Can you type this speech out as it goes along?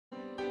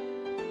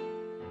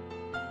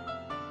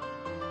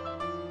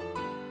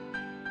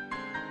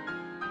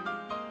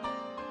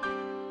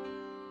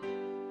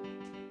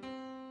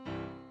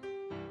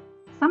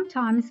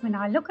Sometimes when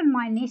I look in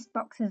my nest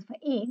boxes for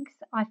eggs,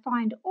 I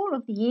find all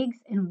of the eggs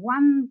in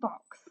one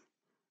box.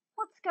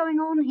 What's going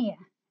on here?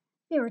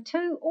 There are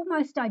two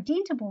almost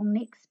identical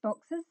nest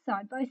boxes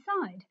side by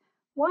side.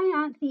 Why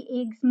aren't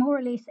the eggs more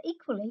or less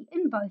equally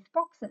in both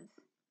boxes?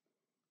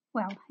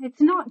 Well,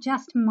 it's not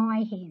just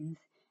my hens,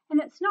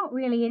 and it's not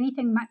really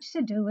anything much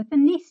to do with the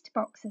nest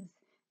boxes.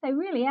 They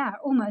really are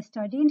almost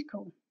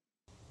identical.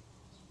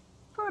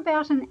 For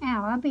about an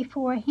hour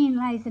before a hen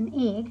lays an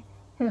egg,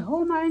 her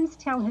hormones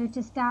tell her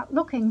to start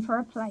looking for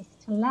a place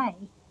to lay.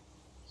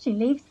 She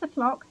leaves the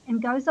flock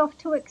and goes off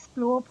to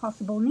explore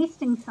possible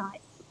nesting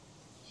sites.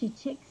 She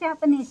checks out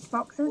the nest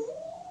boxes,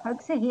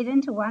 pokes her head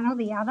into one or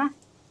the other,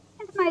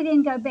 and may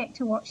then go back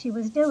to what she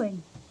was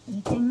doing,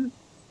 eating,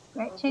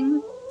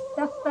 scratching,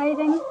 dust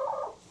bathing,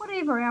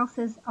 whatever else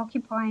is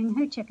occupying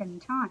her chicken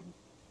time.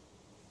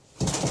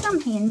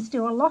 Some hens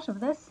do a lot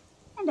of this,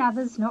 and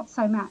others not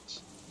so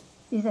much.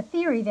 There's a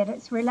theory that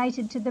it's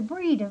related to the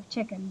breed of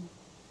chicken.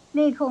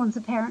 Leghorns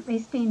apparently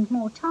spend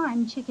more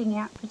time checking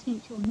out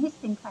potential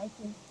nesting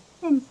places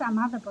than some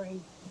other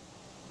breeds.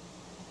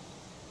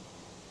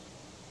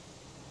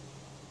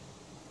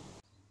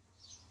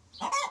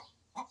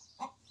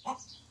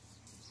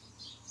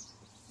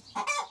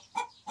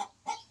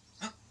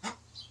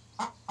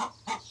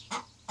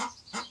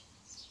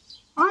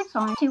 I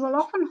find she will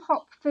often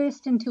hop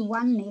first into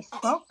one nest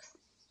box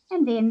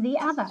and then the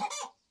other,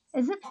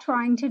 as if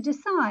trying to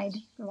decide,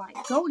 like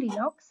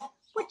Goldilocks,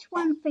 which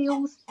one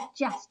feels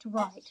just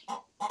right.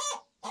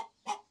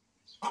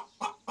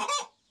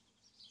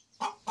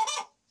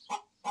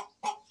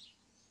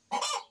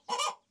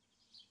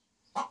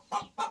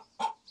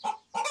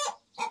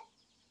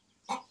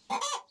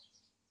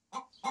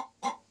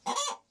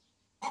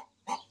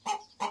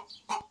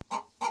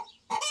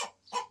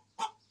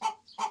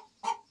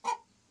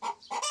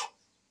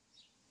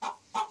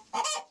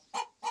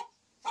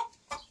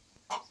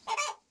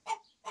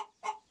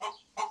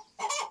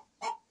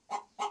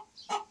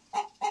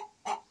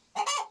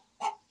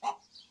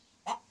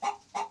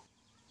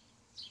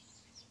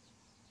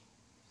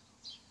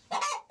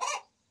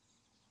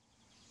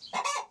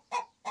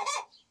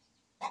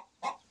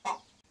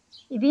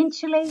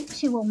 Eventually,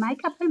 she will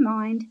make up her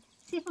mind,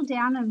 settle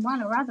down in one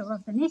or other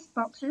of the nest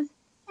boxes,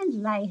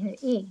 and lay her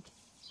egg.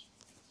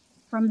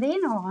 From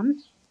then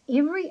on,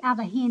 every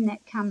other hen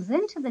that comes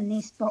into the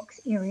nest box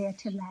area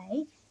to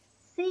lay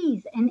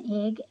sees an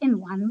egg in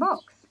one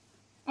box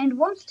and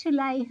wants to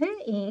lay her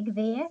egg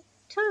there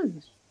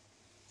too.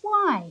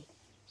 Why?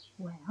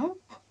 Well,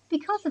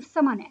 because if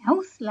someone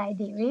else laid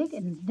their egg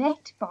in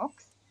that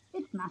box,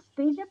 it must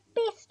be the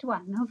best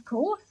one, of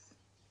course.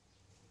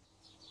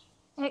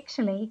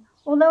 Actually,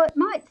 although it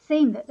might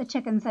seem that the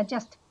chickens are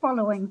just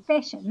following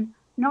fashion,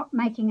 not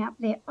making up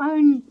their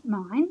own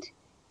mind,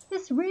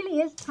 this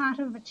really is part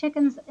of a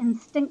chicken's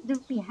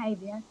instinctive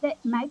behaviour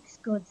that makes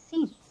good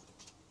sense.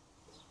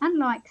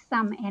 Unlike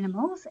some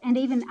animals and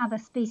even other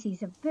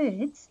species of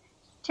birds,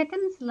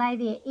 chickens lay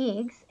their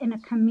eggs in a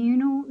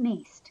communal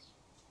nest,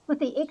 with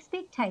the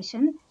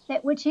expectation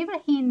that whichever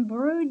hen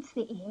broods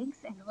the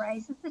eggs and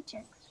raises the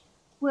chicks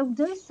will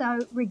do so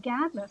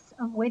regardless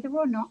of whether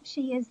or not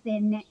she is their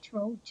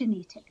natural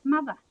genetic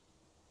mother.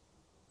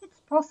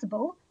 It's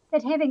possible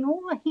that having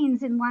all the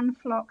hens in one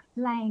flock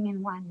laying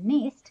in one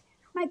nest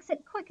makes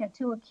it quicker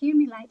to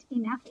accumulate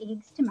enough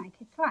eggs to make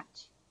a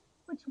clutch,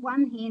 which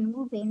one hen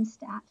will then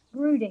start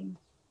brooding,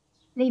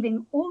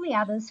 leaving all the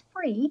others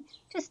free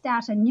to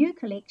start a new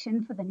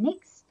collection for the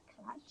next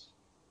clutch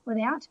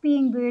without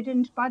being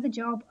burdened by the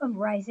job of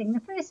raising the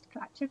first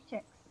clutch of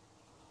chicks.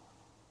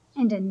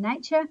 And in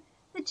nature,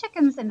 the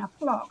chickens in a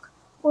flock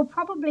will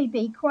probably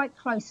be quite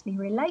closely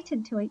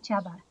related to each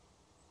other,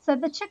 so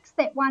the chicks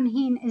that one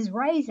hen is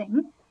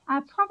raising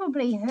are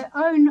probably her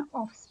own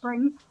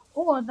offspring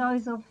or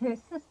those of her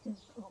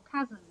sisters or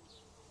cousins.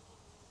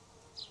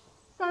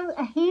 So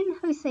a hen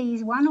who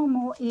sees one or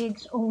more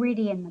eggs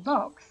already in the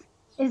box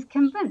is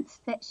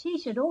convinced that she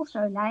should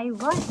also lay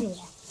right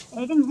there,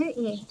 adding her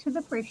egg to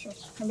the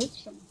precious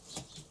collection.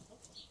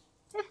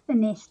 If the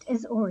nest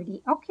is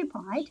already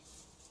occupied,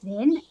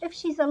 then, if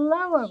she's a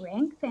lower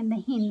rank than the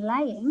hen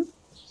laying,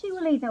 she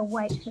will either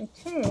wait her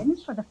turn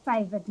for the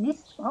favoured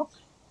nest box,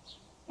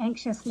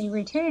 anxiously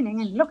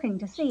returning and looking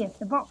to see if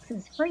the box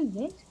is free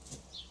yet,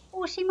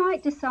 or she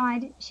might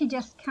decide she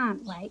just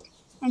can't wait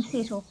and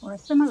settle for a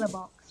similar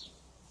box.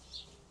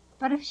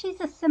 But if she's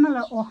a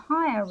similar or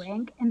higher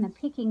rank in the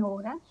pecking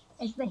order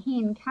as the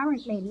hen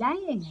currently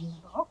laying in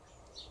the box,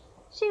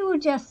 she will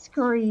just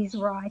squeeze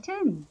right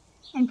in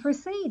and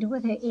proceed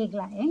with her egg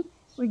laying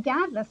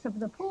regardless of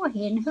the poor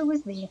hen who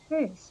was there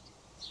first.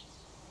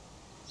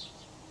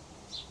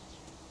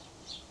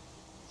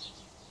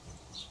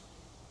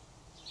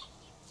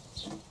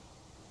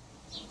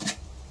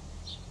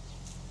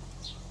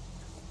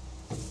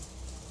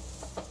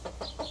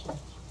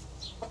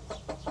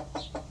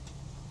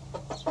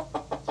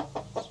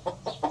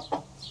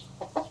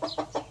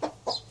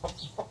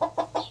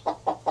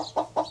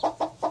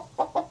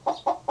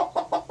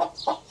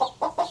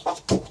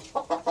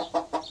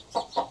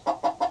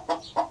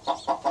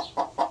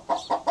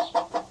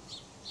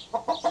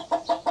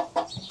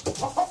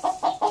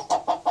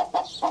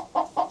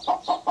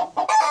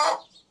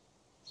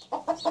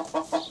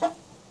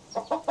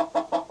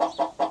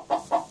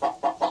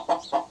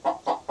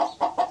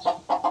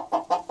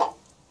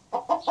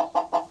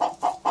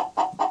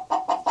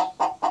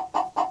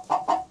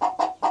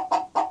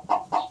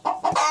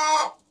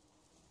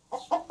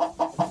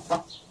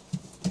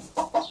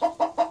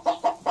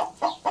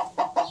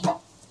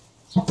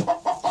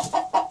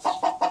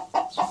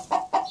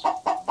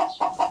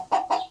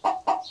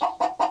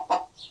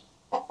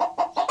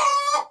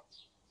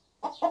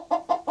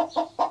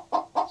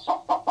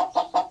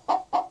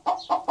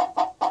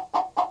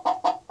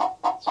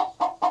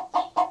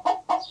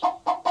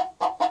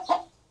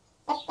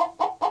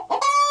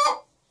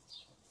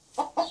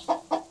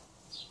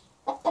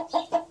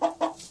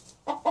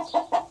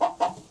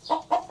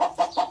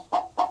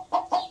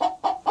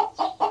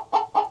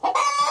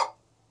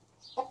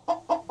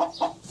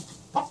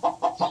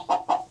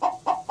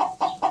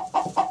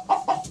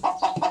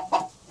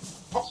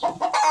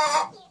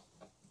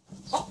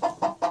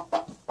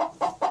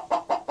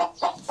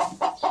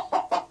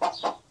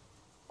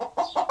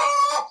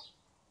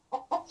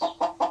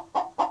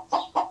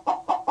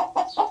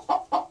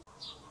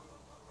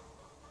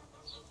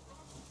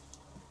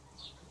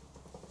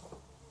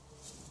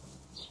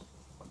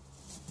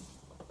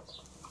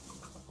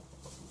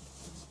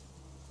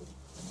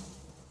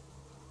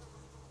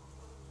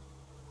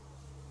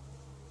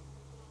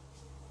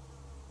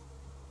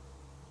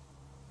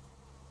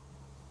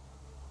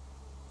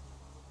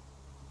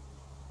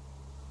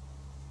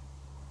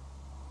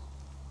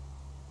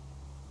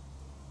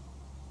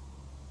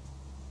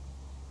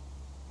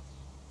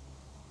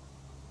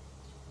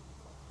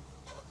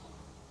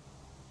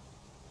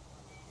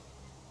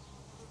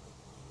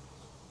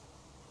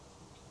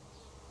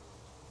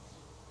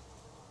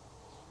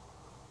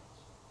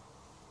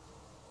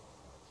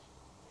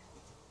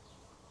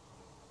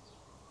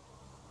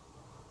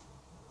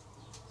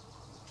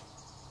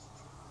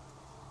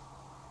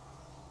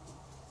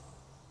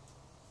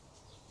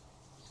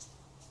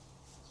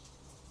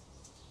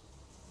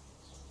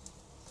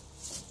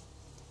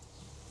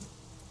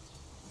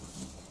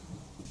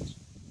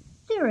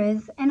 There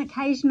is an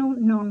occasional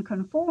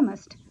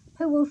nonconformist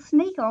who will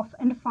sneak off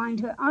and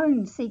find her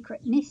own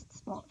secret nest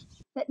spot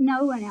that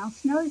no one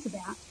else knows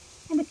about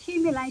and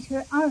accumulate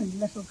her own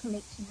little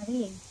collection of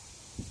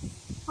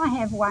eggs. I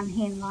have one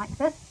hen like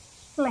this,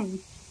 Fling.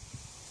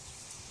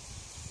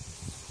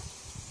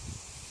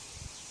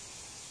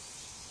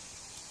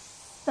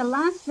 The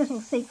last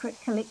little secret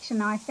collection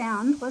I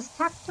found was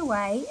tucked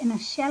away in a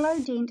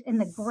shallow dent in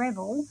the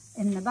gravel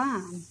in the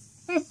barn.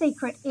 Her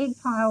secret egg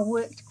pile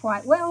worked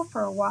quite well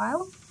for a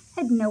while,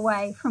 hidden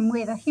away from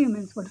where the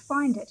humans would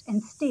find it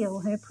and steal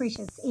her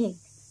precious egg.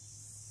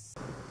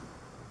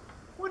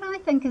 What I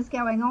think is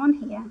going on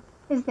here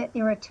is that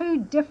there are two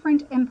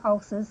different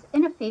impulses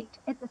in effect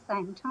at the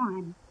same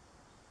time.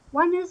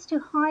 One is to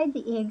hide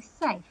the eggs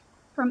safe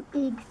from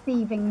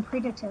egg-thieving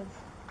predators.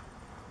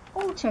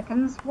 All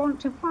chickens want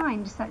to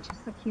find such a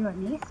secure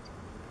nest,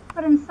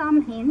 but in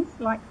some hens,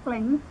 like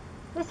Fling,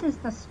 this is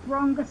the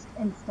strongest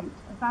instinct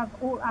above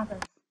all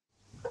others.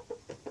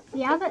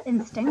 The other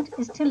instinct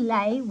is to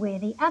lay where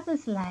the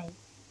others lay,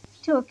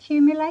 to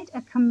accumulate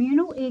a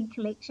communal egg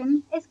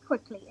collection as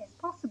quickly as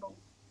possible,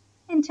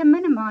 and to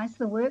minimize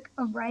the work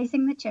of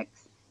raising the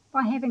chicks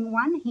by having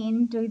one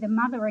hen do the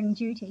mothering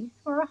duties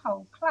for a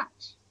whole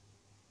clutch.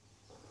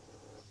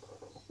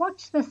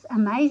 Watch this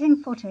amazing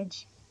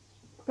footage.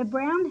 The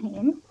brown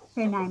hen,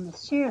 her name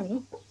is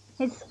Shirley,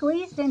 has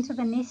squeezed into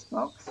the nest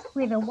box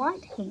where the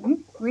white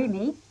hen,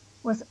 Remy,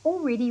 was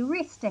already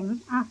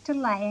resting after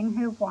laying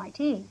her white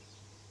egg.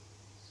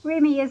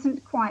 Remy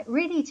isn't quite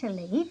ready to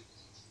leave,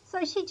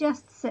 so she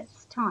just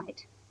sits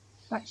tight,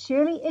 but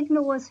Shirley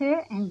ignores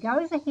her and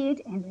goes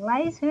ahead and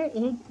lays her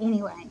egg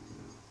anyway.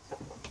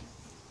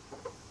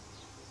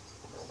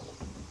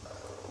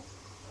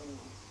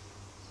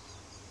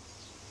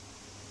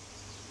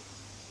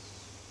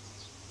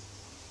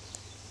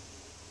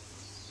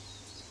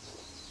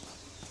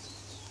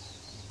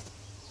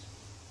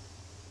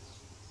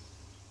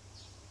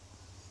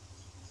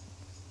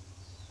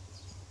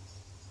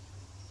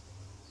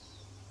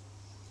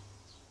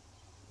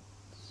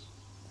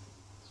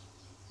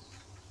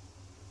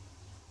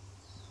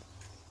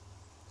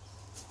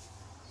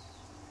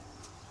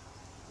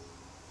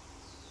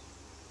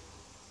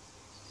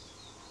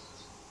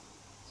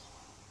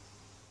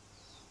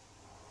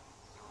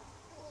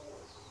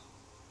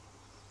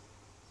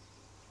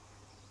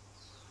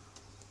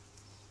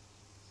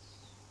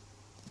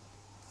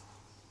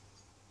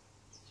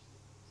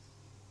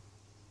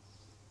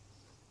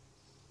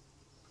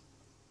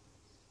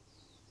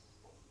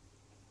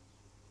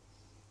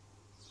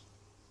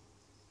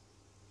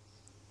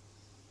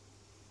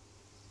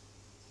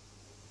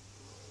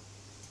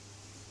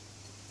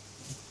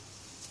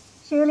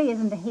 Shirley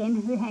isn't a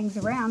hen who hangs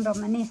around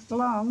on the nest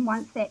long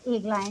once that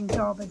egg-laying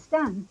job is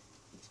done.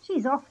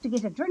 She's off to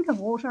get a drink of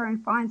water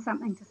and find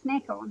something to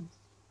snack on.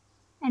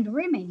 And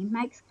Remy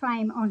makes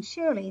claim on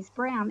Shirley's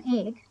brown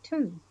egg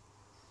too.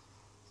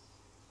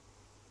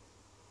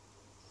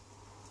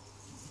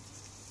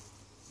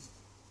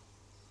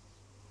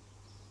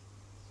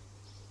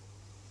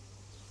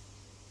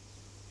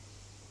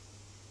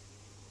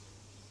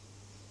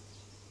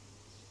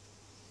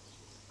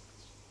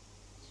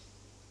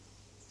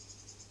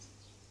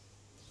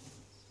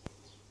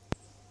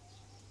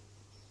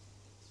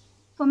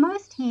 For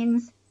most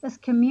hens, this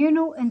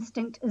communal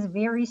instinct is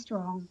very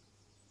strong.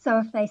 So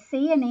if they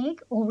see an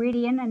egg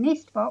already in a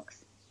nest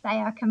box, they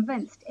are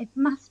convinced it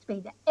must be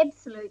the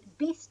absolute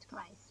best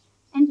place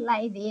and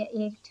lay their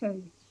egg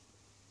too.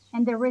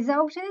 And the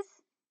result is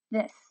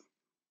this: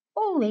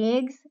 all the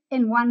eggs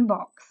in one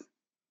box.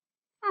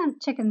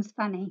 Aren't chickens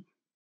funny?